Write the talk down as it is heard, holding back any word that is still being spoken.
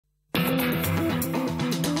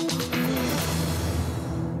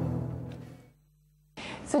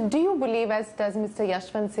So do you believe, as does Mr.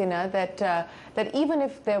 Yashwant Sinha, that even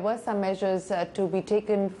if there were some measures to be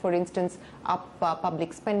taken, for instance, up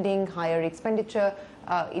public spending, higher expenditure,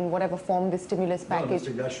 in whatever form the stimulus package...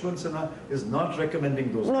 No, Mr. Yashwant Sinha is not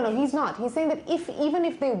recommending those No, measures. no, he's not. He's saying that even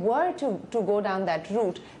if they were to go down that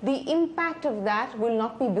route, the impact of that will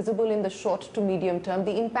not be visible in the short to medium term.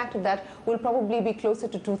 The impact of that will probably be closer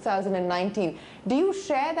to 2019. Do you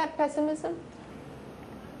share that pessimism?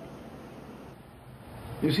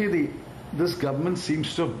 You see, this government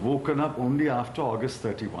seems to have woken up only after August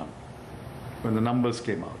 31, when the numbers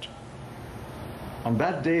came out. On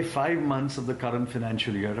that day, 5 months of the current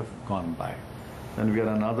financial year have gone by. And we are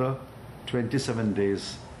another 27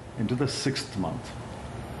 days into the 6th month.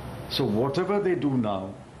 So whatever they do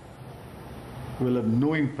now will have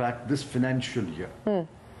no impact this financial year.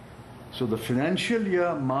 So the financial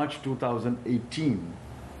year, March 2018,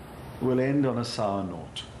 will end on a sour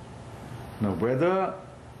note. Now, whether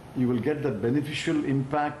you will get the beneficial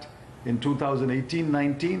impact in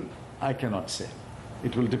 2018-19, I cannot say.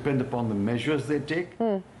 It will depend upon the measures they take.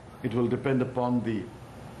 It will depend upon the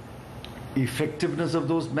effectiveness of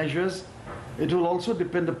those measures. It will also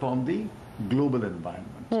depend upon the global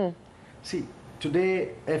environment. See, today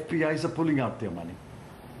FPIs are pulling out their money.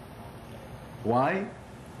 Why?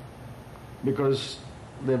 Because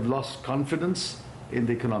they've lost confidence in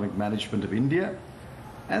the economic management of India,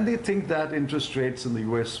 and they think that interest rates in the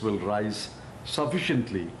US will rise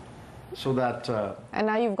sufficiently so that... and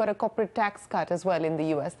now you've got a corporate tax cut as well in the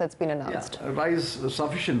US that's been announced. Yeah, rise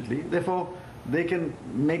sufficiently. Therefore, they can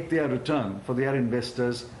make their return for their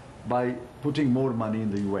investors by putting more money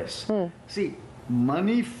in the US. See,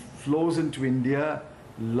 money flows into India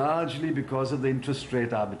largely because of the interest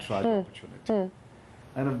rate arbitrage opportunity.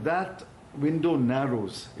 And if that window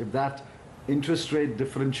narrows, if that interest rate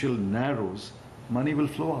differential narrows, money will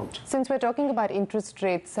flow out. Since we're talking about interest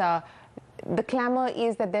rates, the clamour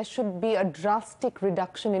is that there should be a drastic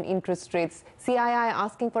reduction in interest rates. CII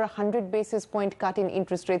asking for a 100 basis point cut in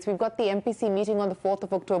interest rates. We've got the MPC meeting on the 4th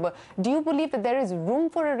of October. Do you believe that there is room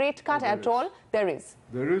for a rate cut at all? There is.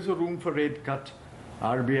 There is a room for rate cut.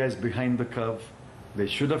 RBI is behind the curve. They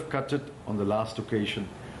should have cut it on the last occasion.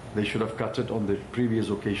 They should have cut it on the previous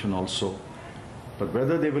occasion also. But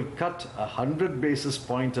whether they will cut 100 basis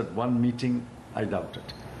points at one meeting, I doubt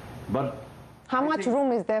it. But how much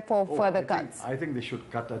room is there for further cuts? I think they should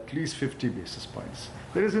cut at least 50 basis points.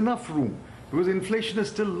 There is enough room because inflation is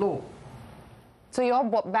still low. So you're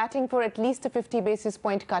batting for at least a 50 basis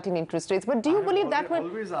point cut in interest rates. But do you believe that will...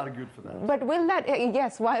 I've always argued for that. But will that...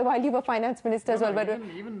 yes, while you were finance minister as well. But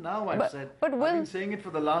even now I've said... But will, I've been saying it for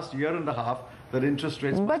the last year and a half that interest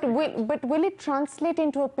rates... But will it translate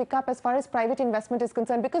into a pickup as far as private investment is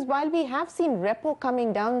concerned? Because while we have seen repo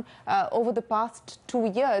coming down over the past 2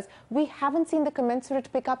 years, we haven't seen the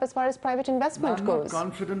commensurate pickup as far as private investment goes. I'm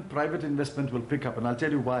not confident private investment will pick up, and I'll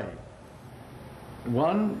tell you why.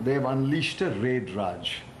 One, they've unleashed a raid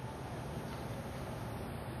raj.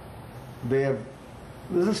 This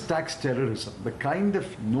is tax terrorism. The kind of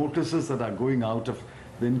notices that are going out of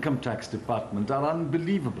the income tax department are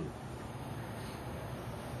unbelievable.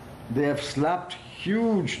 They have slapped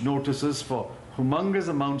huge notices for humongous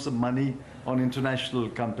amounts of money on international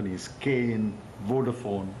companies, Kane,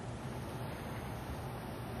 Vodafone.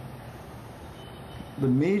 The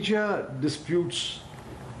major disputes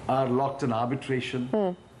are locked in arbitration,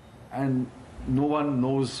 and no one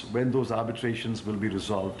knows when those arbitrations will be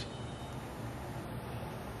resolved.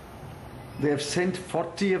 They have sent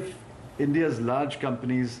 40 of India's large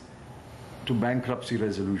companies to bankruptcy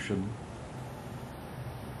resolution.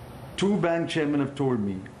 2 bank chairmen have told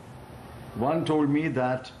me. One told me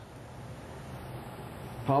that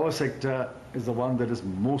power sector is the one that is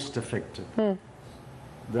most affected.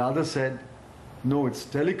 The other said, no, it's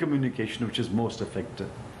telecommunication which is most affected.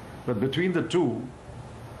 But between the two,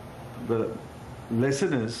 the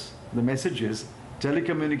lesson is, the message is,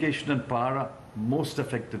 telecommunication and power are most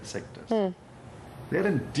affected sectors. They're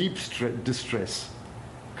in deep distress.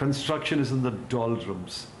 Construction is in the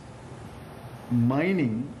doldrums.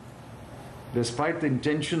 Mining, despite the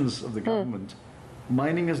intentions of the government,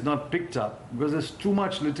 mining has not picked up because there's too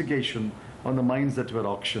much litigation on the mines that were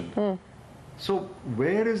auctioned. So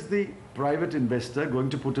where is the private investor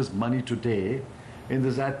going to put his money today in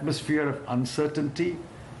this atmosphere of uncertainty,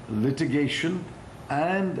 litigation,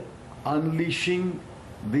 and unleashing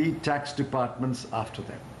the tax departments after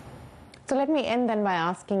them? So let me end then by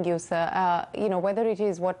asking you, sir, whether it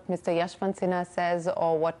is what Mr. Yashwant Sinha says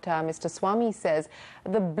or what Mr. Swamy says,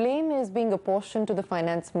 the blame is being apportioned to the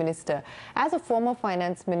finance minister. As a former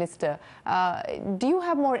finance minister, do you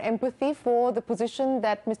have more empathy for the position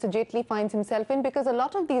that Mr. Jaitley finds himself in? Because a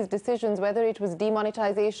lot of these decisions, whether it was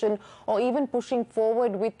demonetization or even pushing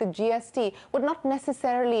forward with the GST, were not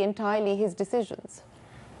necessarily entirely his decisions.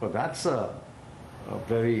 Well, that's a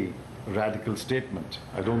very radical statement.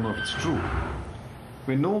 I don't know if it's true.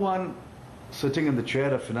 No one sitting in the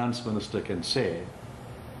chair of finance minister can say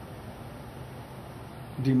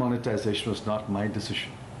demonetization was not my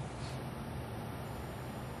decision,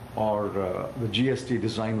 or the GST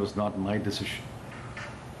design was not my decision.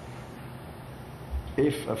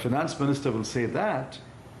 If a finance minister will say that,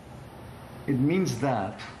 it means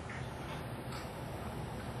that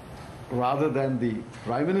rather than the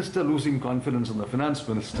Prime Minister losing confidence in the Finance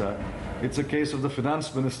Minister, it's a case of the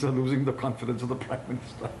Finance Minister losing the confidence of the Prime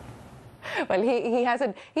Minister. Well, he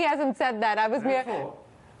hasn't said that. Therefore,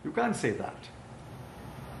 you can't say that.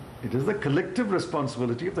 It is the collective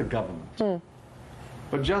responsibility of the government.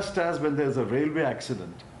 But just as when there's a railway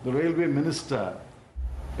accident, the railway minister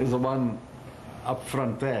is the one up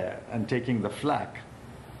front there and taking the flak.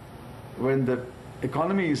 When the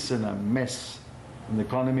economy is in a mess, and the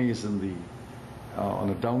economy is in the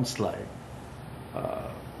on a downslide,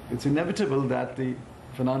 it's inevitable that the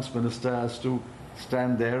finance minister has to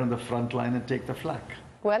stand there on the front line and take the flak.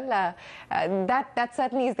 Well, that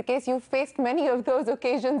certainly is the case. You've faced many of those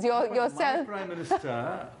occasions yourself. My Prime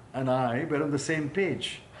Minister and I were on the same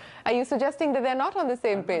page. Are you suggesting that they're not on the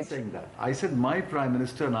same page? I'm not saying that. I said my Prime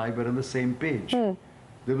Minister and I were on the same page.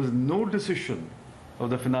 There was no decision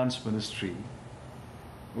of the Finance Ministry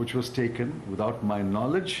which was taken without my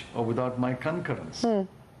knowledge or without my concurrence.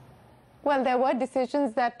 Well, there were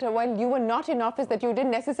decisions that while you were not in office that you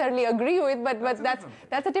didn't necessarily agree with, but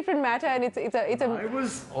that's a different matter, and I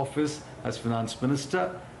was office as Finance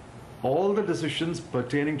Minister. All the decisions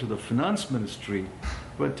pertaining to the Finance Ministry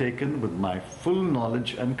were taken with my full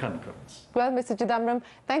knowledge and concurrence. Well, Mr. Chidambaram,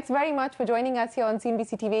 thanks very much for joining us here on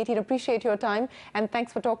CNBC TV18. Appreciate your time, and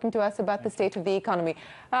thanks for talking to us about the state of the economy.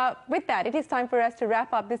 With that, it is time for us to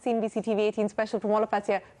wrap up this CNBC TV18 special from all of us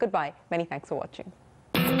here. Goodbye. Many thanks for watching.